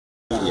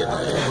you?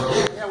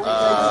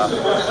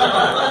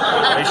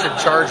 They should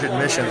charge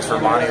admissions for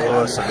Monty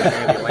Lewis and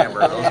Andy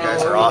Lambert. Those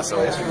guys are awesome.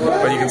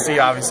 But you can see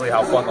obviously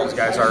how fun those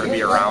guys are to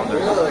be around.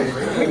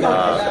 And,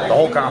 the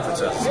whole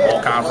conference is. The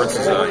whole conference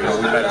is,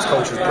 we met as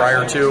coaches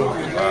prior to.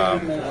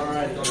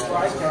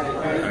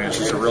 It's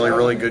just a really,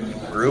 really good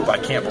group. I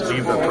can't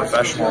believe the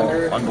professional,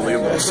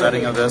 unbelievable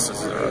setting of this.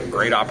 It's a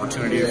great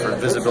opportunity for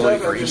visibility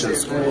for each of the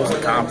schools,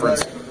 the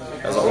conference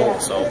as a whole.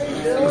 So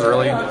it was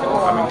really,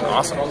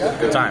 awesome.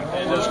 Good time.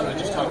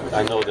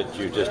 I know that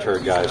you just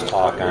heard guys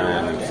talking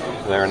and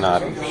they're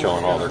not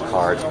showing all their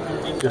cards.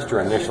 Just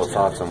your initial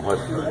thoughts on what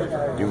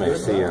you may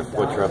see and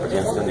what you're up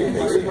against in the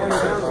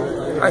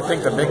KCAC. I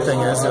think the big thing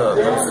is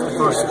the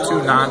first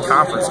two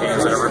non-conference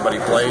games that everybody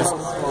plays,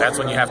 that's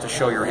when you have to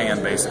show your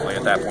hand basically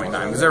at that point in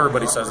time, because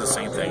everybody says the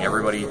same thing.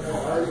 Everybody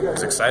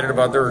is excited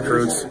about their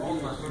recruits,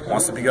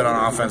 wants to be good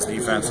on offense,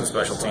 defense, and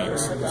special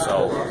teams.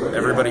 So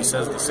everybody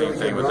says the same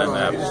thing, but then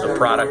the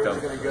product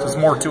of, there's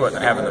more to it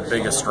than having the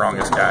biggest,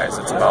 strongest guys.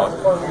 It's about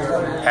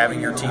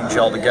having your team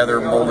gel together,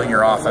 molding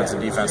your offense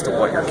and defense to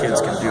what your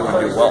kids can do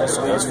and do well.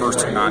 So those first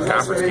two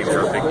non-conference games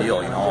are a big deal.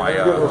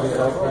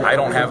 I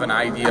don't have an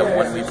idea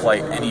when we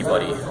play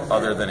anybody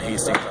other than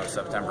Hastings on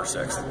September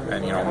 6th.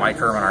 And, Mike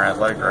Herman, our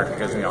athletic director,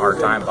 gives me a hard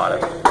time about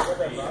it.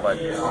 But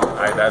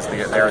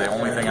they're the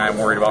only thing I'm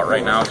worried about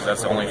right now, because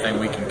that's the only thing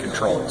we can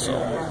control. So,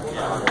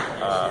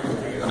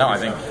 no, I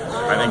think,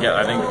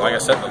 like I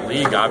said, the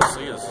league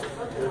obviously is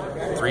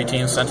 3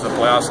 teams sent to the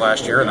playoffs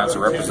last year, and that's a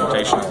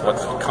representation of what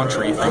the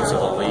country thinks of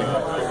the league.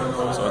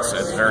 So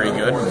it's very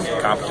good,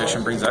 and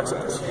competition breeds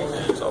excellence.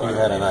 So, you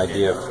had an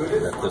idea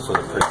that this was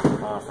a pretty good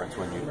conference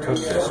when you took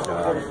this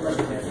job.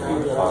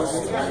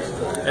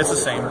 It's the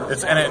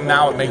same.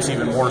 Now it makes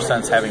even more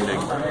sense having to.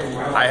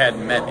 I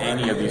hadn't met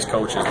any of these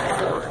coaches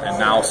before, and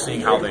now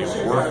seeing how they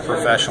work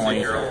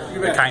professionally,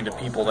 the kind of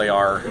people they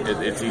are,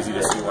 it's easy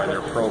to see why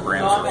their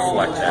programs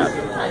reflect that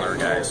on their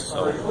guys.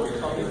 So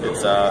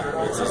it's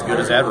as good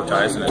as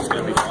advertised, and it's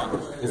going to be fun.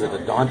 Is it a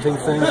daunting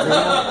thing?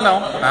 No,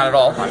 not at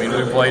all. We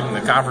played in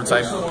the conference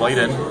I played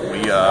in.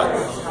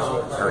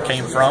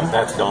 Came from.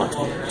 That's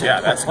daunting. Yeah,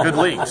 that's a good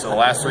league. So the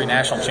last 3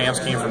 national champs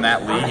came from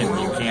that league, and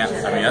you can't.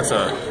 That's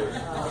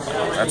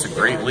a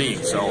great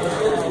league. So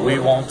we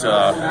won't.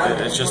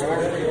 It's just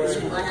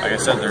like I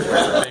said. There's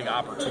a big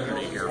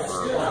opportunity here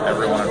for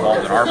everyone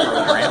involved in our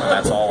program, and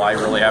that's all I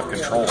really have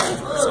control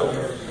over. So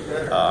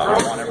I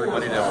want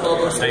everybody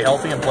to stay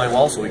healthy and play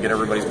well, so we get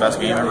everybody's best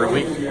game every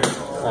week.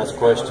 Last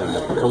question.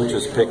 The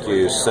coaches pick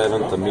you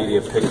 7th, the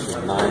media picks you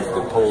 9th.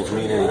 The polls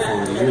mean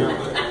anything to you?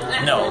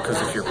 No,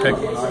 because if you're picked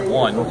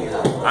 1,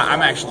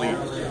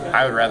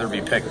 I would rather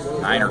be picked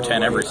 9 or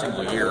 10 every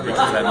single year,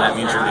 because then that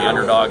means you're the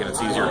underdog and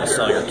it's easier to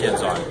sell your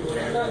kids on.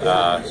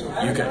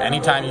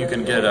 Anytime you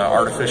can get an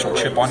artificial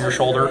chip on your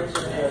shoulder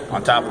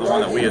on top of the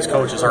one that we as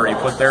coaches already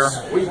put there,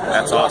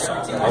 that's awesome.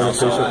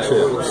 Artificial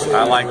chips.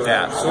 I like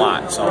that a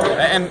lot. So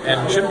and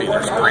it should be.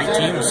 There's great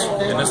teams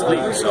in this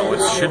league, so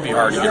it should be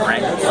hard to get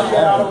ranked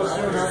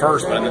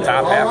first, but in the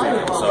top half.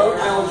 So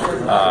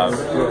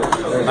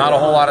not a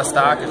whole lot of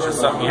stock. It's just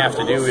something you have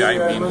to do.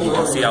 You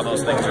can see how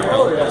those things are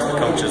built as the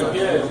coaches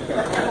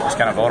just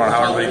kind of vote on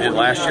how everybody did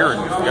last year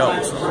and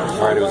go. So.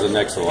 All right, it was the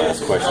next to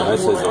last question.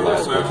 This is the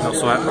last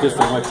question. Just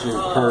from what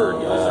you've heard,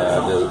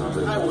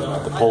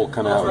 the poll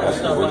come out,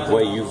 the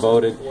way you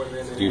voted,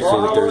 do you see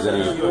that there's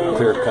any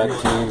clear-cut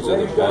teams,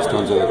 or the best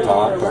ones at the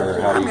top, or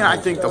how do you? I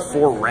think the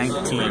 4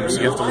 ranked teams,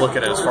 you have to look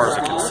at it as far as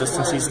a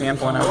consistency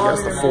standpoint. I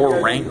guess the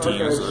 4 ranked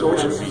teams,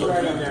 which would be,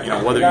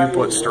 whether you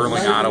put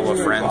Sterling, Ottawa,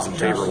 Friends, and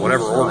Tabor,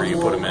 whatever order you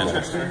put them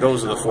in,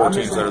 those are the 4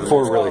 teams that are the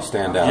 4 really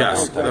stand out.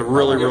 Yes, they're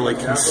really, really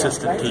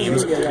consistent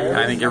teams, and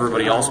I think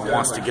everybody else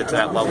wants to get to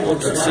that level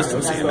of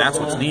consistency, and that's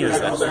what's neat is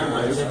that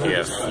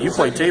if you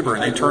play Tabor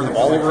and they turn the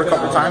ball over a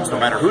couple times, no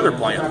matter who they're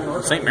playing,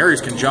 St.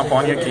 Mary's can jump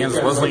on you,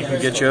 Kansas Wesleyan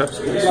can get you,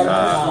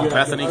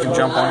 Bethany can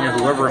jump on you,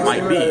 whoever it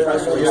might be.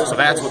 So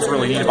that's what's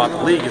really neat about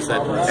the league is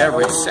that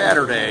every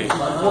Saturday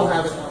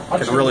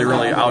can really,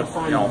 really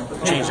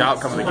change the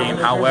outcome of the game.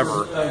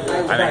 However,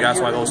 I think that's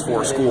why those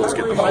 4 schools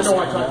get the most,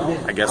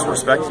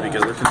 respect,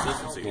 because of their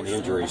consistency. And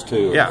injuries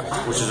too. Yeah,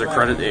 which is a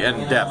credit,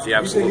 and depth,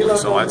 absolutely.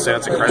 So I'd say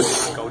that's a credit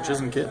to coaches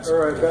and kids.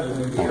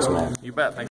 Thanks, man. You bet. Thanks.